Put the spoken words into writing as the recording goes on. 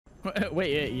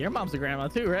Wait, your mom's a grandma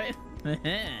too, right?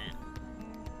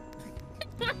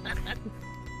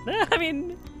 I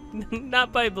mean,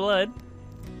 not by blood.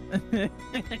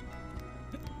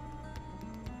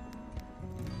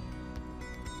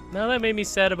 Now that made me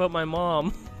sad about my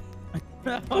mom.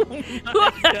 Oh my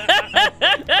God.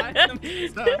 I'm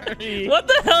sorry. What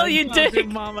the hell you Your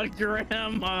did? mama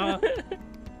grandma.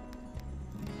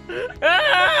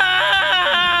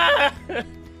 Ah!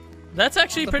 That's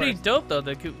actually pretty dope, though.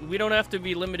 That we don't have to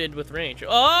be limited with range.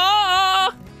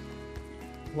 Oh!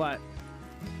 What?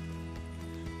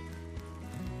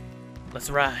 Let's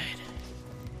ride.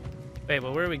 Wait,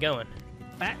 well, where are we going?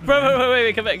 Batman. Bro,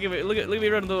 wait, come back. Look at me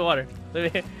run into the water. Look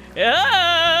at me.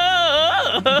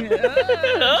 Yeah!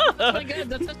 That's my gun.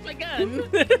 That's my gun.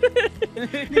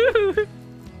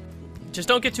 Just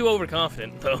don't get too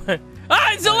overconfident, though.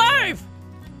 Ah, it's alive!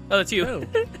 Oh, that's you. Oh.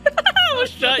 I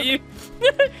almost shot you.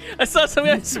 I saw some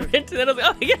guy sprint, and then I was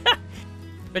like, oh, yeah.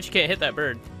 Bet you can't hit that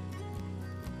bird.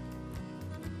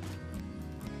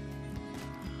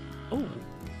 Oh.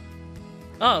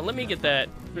 Oh, let me get that.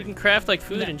 We can craft, like,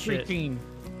 food and shit. Preteen.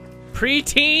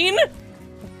 Preteen?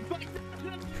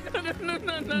 No.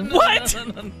 What?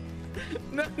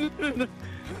 No.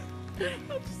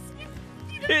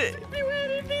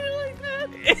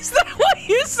 Is that what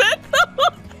you said, though?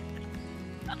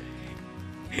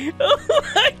 Oh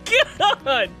my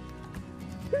God!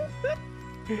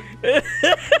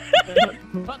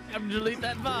 Fuck, I'm delete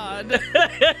that VOD.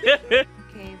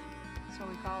 Cave, that's what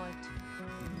we call it.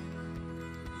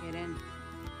 Get in.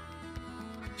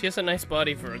 She has a nice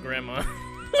body for a grandma.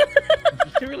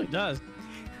 She really does.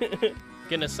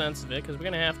 Getting a sense of it, because we're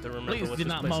gonna have to remember Please what do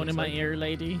this not place moan looks in my like. ear,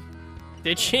 lady.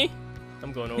 Did she?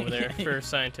 I'm going over there for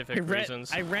scientific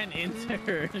reasons. I ran into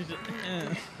her.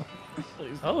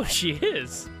 Please. Oh, she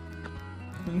is.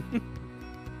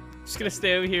 Just gonna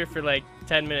stay over here for like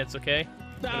 10 minutes, okay?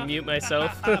 I'm gonna mute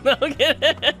myself. Okay.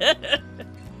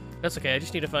 That's okay, I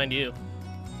just need to find you.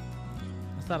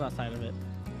 It's not outside of it.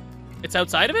 It's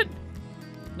outside of it?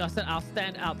 No, I said I'll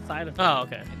stand outside of it. Oh,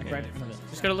 okay. Like right in front of it.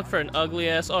 Just gotta look for an ugly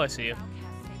ass. Oh, I see you.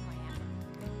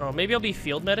 Oh, maybe I'll be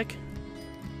field medic.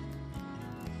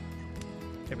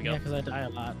 Here we go. Yeah, because I die a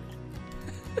lot.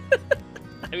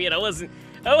 I mean, I wasn't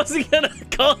gonna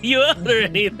call you out or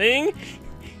anything.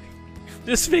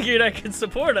 Just figured I could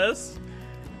support us.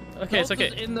 Okay, it's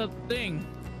okay. In the thing.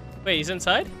 Wait, he's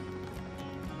inside?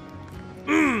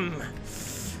 I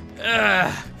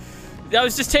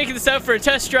was just taking this out for a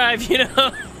test drive, you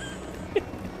know?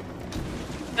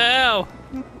 Ow.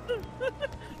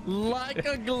 Like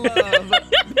a glove.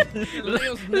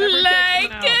 Leo's never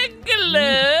Like taken a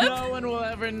out. glove. No one will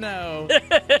ever know.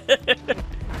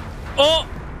 Oh!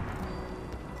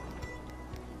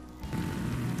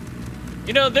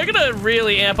 You know, they're gonna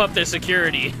really amp up their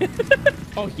security.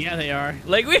 Oh, yeah, they are.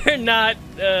 Like, we are not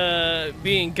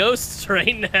being ghosts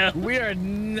right now. We are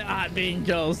not being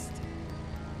ghosts.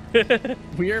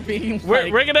 We are being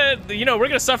We're gonna, you know, we're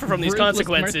gonna suffer from these ruthless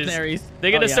consequences. mercenaries.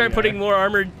 They're gonna Oh, yeah, start we putting are. more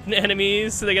armored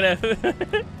enemies. So they're gonna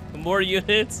have more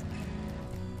units.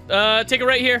 Take it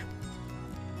right here.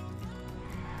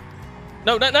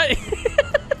 No, not.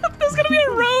 There's gonna be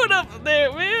a road up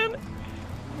there, man.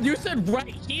 You said right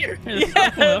here.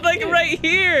 Yeah, like right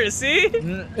here. See?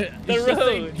 The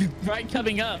road. Right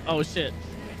coming up. Oh shit.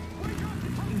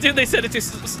 Dude, they said it to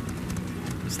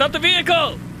stop the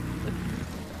vehicle.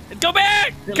 Go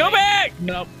back! Go back!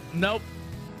 Nope. Nope.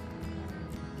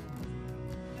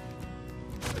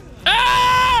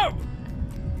 Oh!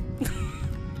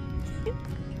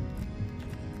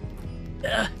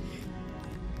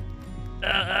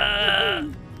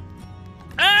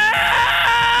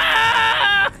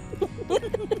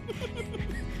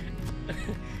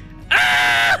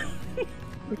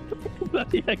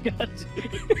 Buddy, I got you.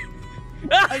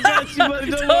 I got you, buddy.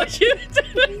 Don't worry. Don't you do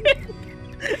it!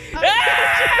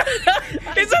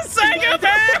 He's a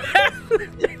psychopath!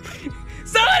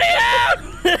 Somebody help!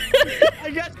 I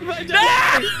got you, buddy. Don't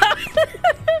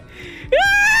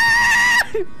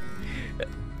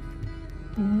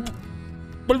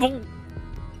worry.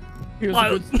 He was a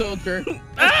good soldier.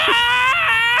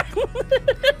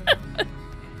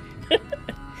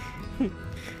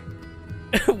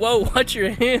 Whoa, watch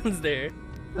your hands there.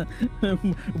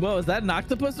 Whoa, is that an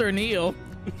octopus or an eel?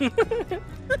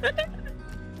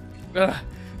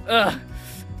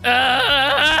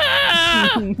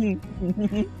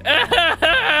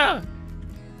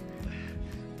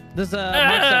 This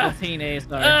Mark 17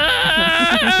 ASR.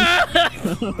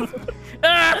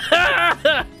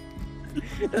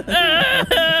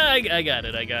 I got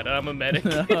it. I'm a medic.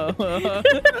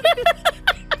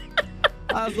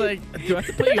 I was like, do I have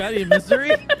to put you out of your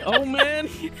misery? Oh man.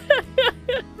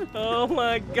 Oh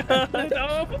my god.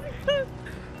 Oh.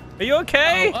 Are you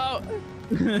okay? Oh.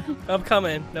 I'm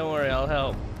coming. Don't worry, I'll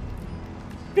help.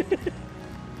 Where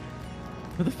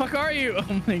the fuck are you?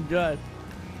 Oh my god.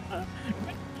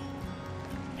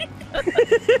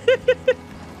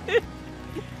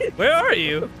 Where are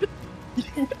you?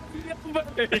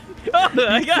 Oh,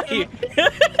 I got you.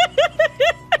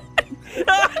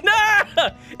 Oh, no!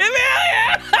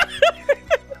 Amelia!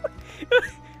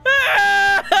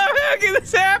 How can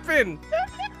this happen?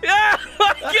 Oh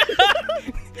my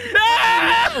god!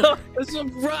 No! This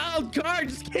wild car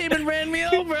just came and ran me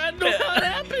over. I don't know how it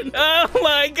happened. Oh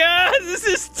my god! This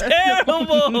is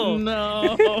terrible!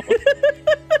 No.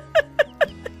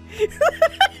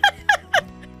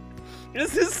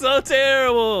 This is so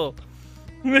terrible!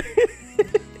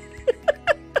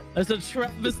 That's a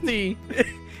travesty.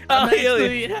 I'll I'm heal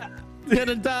you. actually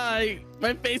gonna die.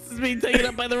 My face is being taken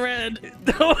up by the red.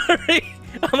 Don't worry,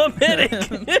 I'm a medic.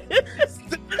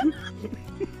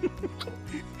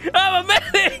 I'm a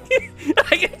medic.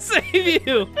 I can save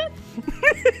you.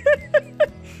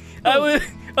 I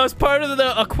was part of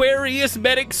the Aquarius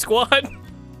medic squad.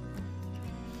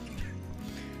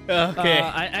 Okay.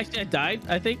 I died,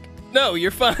 I think. No,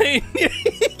 you're fine.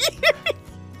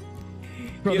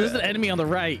 Bro, there's an enemy on the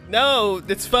right. No,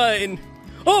 it's fine.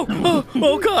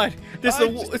 Oh god.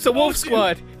 It's a wolf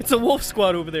squad. It's a wolf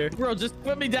squad over there. Bro, just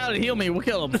put me down and heal me. We'll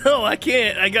kill him. No, I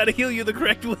can't. I gotta heal you the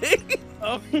correct way.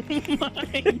 Oh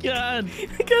my god.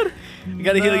 I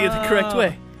gotta heal you the correct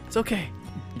way. It's okay.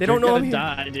 They don't know I'm here.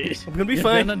 Die, dude. I'm gonna be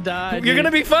fine. You're gonna die, You're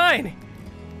gonna be fine.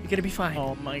 You're gonna be fine.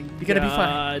 Oh my god. You're gonna be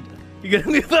fine. You're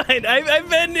gonna be fine. I've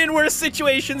been in worse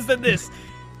situations than this.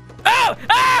 Oh!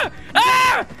 Oh!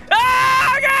 Oh!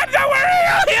 Oh! God! Don't worry!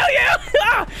 I'll heal you!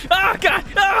 Oh! Oh God!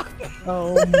 Oh!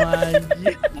 Oh my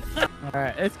god.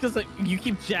 Alright, it's because like, you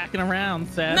keep jacking around,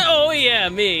 Seth. No, oh yeah,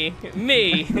 me.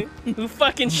 Who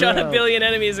fucking shot a billion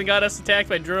enemies and got us attacked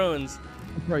by drones.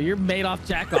 Bro, you're made off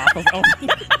jack off. Oh.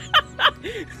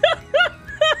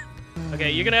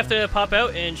 Okay, you're gonna have to pop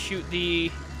out and shoot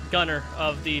the gunner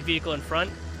of the vehicle in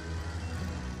front.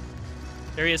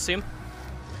 There he is, Sim.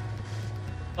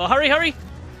 Oh, hurry, hurry!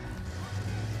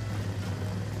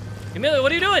 Amelia,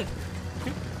 what are you doing?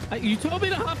 You told me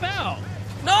to hop out.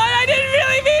 No, I didn't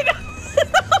really mean.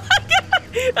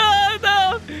 Oh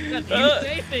no! You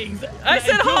say things. I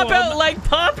said hop out like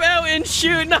pop out and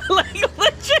shoot, not like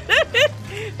legit.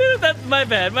 That's my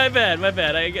bad. My bad. My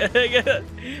bad. I got it.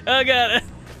 Oh god.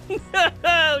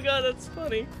 Oh god, that's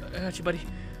funny. I got you, buddy.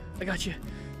 I got you.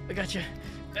 I got you.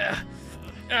 Oh,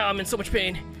 I'm in so much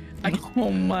pain.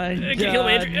 Oh my god. Can you heal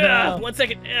me, Andrew? No. 1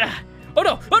 second. Oh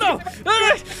no! Oh no!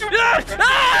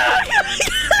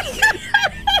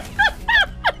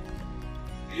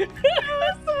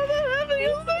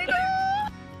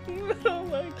 Oh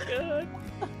my god.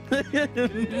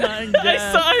 My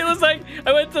god.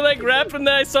 I went to like grab from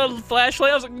there, I saw the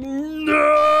flashlight, I was like,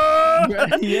 no!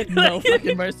 He had no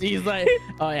fucking mercy. He's like,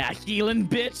 oh yeah, healing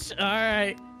bitch.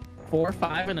 Alright. 4,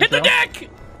 5 and a hit the deck!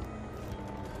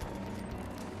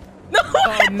 No!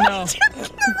 Oh no.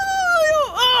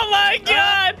 Oh my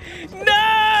god!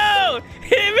 No!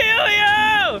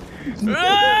 Emilio!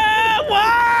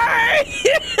 Why?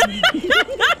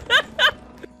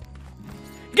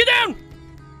 Get down!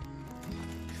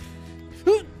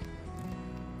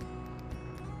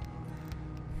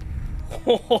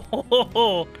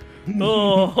 Oh,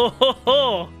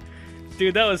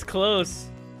 dude, that was close.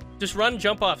 Just run,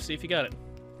 jump off, see if you got it.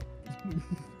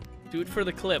 Do it for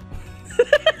the clip.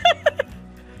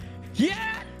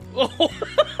 Yeah! Oh!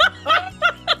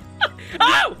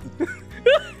 Oh!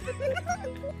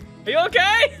 Are you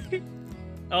okay?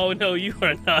 Oh no, you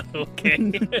are not okay.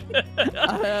 1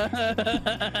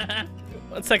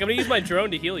 second, I'm gonna use my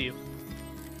drone to heal you.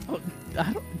 Oh,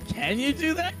 can you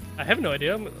do that? I have no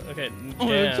idea. Okay.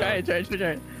 Oh, Yeah. try it.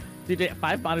 Dude,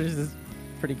 5 monitors is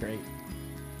pretty great.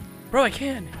 Bro, I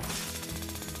can.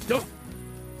 Go.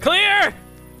 Clear!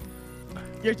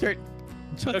 Your turn.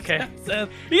 Okay. Seth.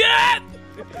 Yeah!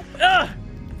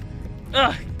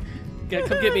 Yeah,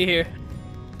 come get me here.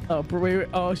 Oh, wait,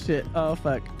 oh shit. Oh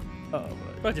fuck. Oh.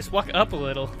 Bro, just walk up a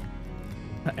little.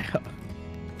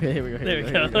 Okay, here we go. There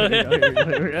we go.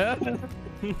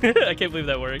 I can't believe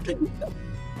that worked.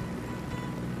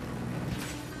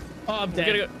 Oh, I'm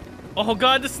dead. Go. Oh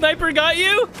god, the sniper got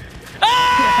you!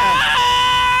 Ah!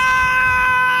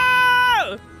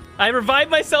 I revived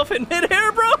myself in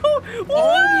midair, bro!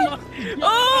 What?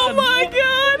 Oh my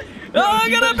god! Oh, I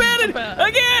got abandoned!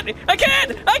 Again! I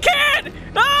can't!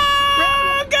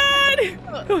 Oh god!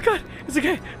 Oh god! It's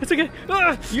okay! It's okay!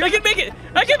 I can make it!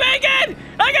 I can make it!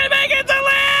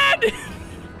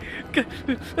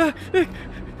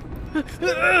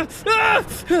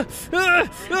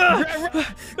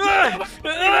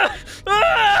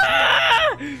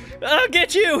 I'll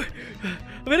get you!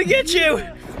 I'm gonna get you!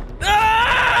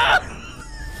 Ah!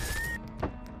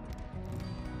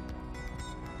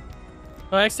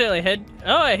 Oh, I accidentally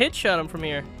I headshot him from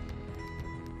here.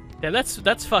 Yeah,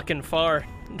 that's fucking far.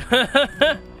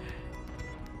 that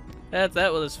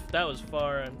was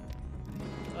far. And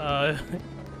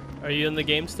are you in the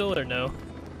game still or no?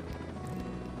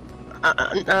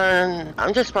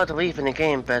 I'm just about to leave in the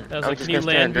game, but I'm just gonna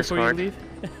stay on Discord. You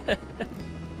leave?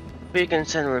 You can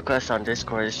send a request on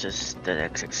Discord. It's just the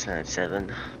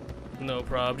X697. No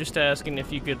problem. Just asking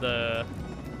if you could oh.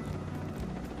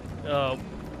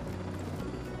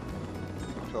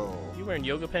 You wearing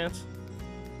yoga pants?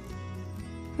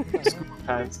 Scuba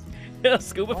pants. Yeah,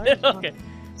 scuba pants? Okay.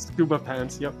 Scuba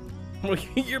pants, yep.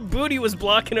 Your booty was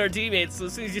blocking our teammates, so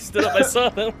as soon as you stood up, I saw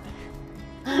them.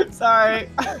 Sorry.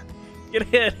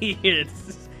 Get out of here.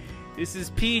 This is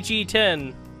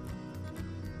PG-10.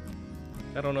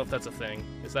 I don't know if that's a thing.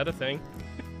 Is that a thing?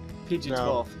 PG-12,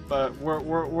 No. but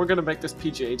we're gonna make this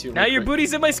PG-18. Now your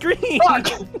booty's in my screen! Fuck!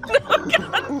 Oh,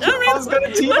 God, I was gonna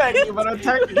teabag you, but I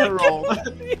technically rolled.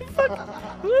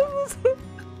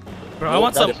 Bro, I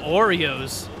want some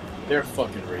Oreos. They're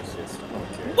fucking racist.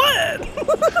 Okay. What?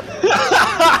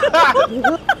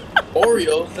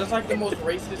 Oreos? That's like the most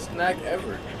racist snack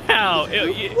ever. How? How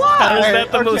is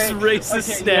that the most racist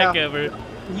snack ever?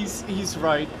 He's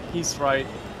right. He's right.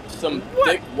 Some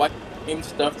thick white cream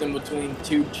stuffed in between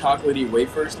two chocolatey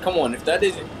wafers. Come on, if that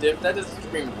doesn't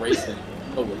scream racist.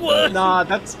 What? Nah,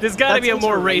 there's got to be a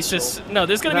more racist. No,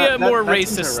 there's got to be a more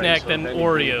racist snack than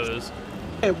Oreos.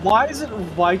 Hey, why is it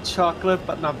white chocolate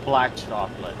but not black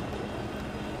chocolate?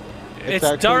 It's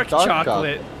dark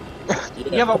chocolate.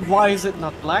 Yeah, but why is it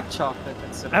not black chocolate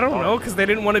instead of I don't dark? know, because they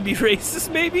didn't want to be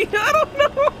racist, maybe? I don't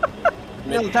know.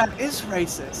 No, that is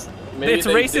racist. It's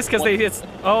racist because it's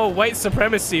white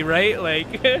supremacy, right?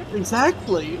 Like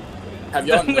Exactly. Have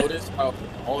y'all noticed how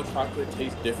all chocolate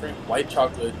tastes different? White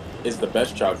chocolate is the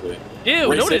best chocolate. Ew,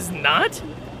 Racist. no it is not.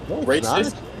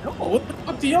 Racist? No, what the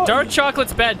fuck do y'all Dark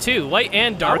chocolate's bad too. White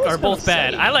and dark was are both gonna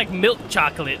bad. say. I like milk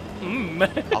chocolate.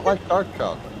 I like dark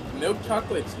chocolate. Milk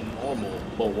chocolate's normal,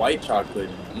 but white chocolate,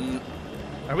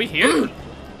 Are we here?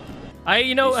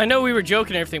 I know we were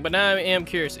joking and everything, but now I am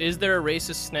curious. Is there a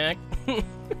racist snack?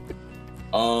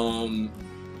 I'm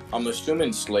assuming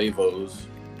Slavos.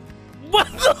 What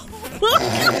the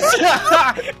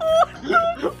fuck?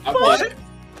 What?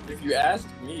 If you ask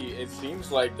me, it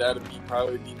seems like that'd be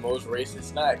probably the most racist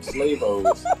snack,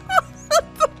 Slavos.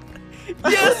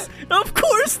 Yes, of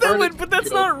course that Heard would, it, but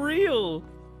that's yo. not real.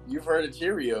 You've heard of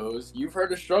Cheerios, you've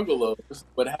heard of Struggalos,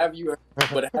 but have you heard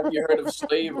of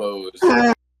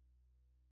Slavos?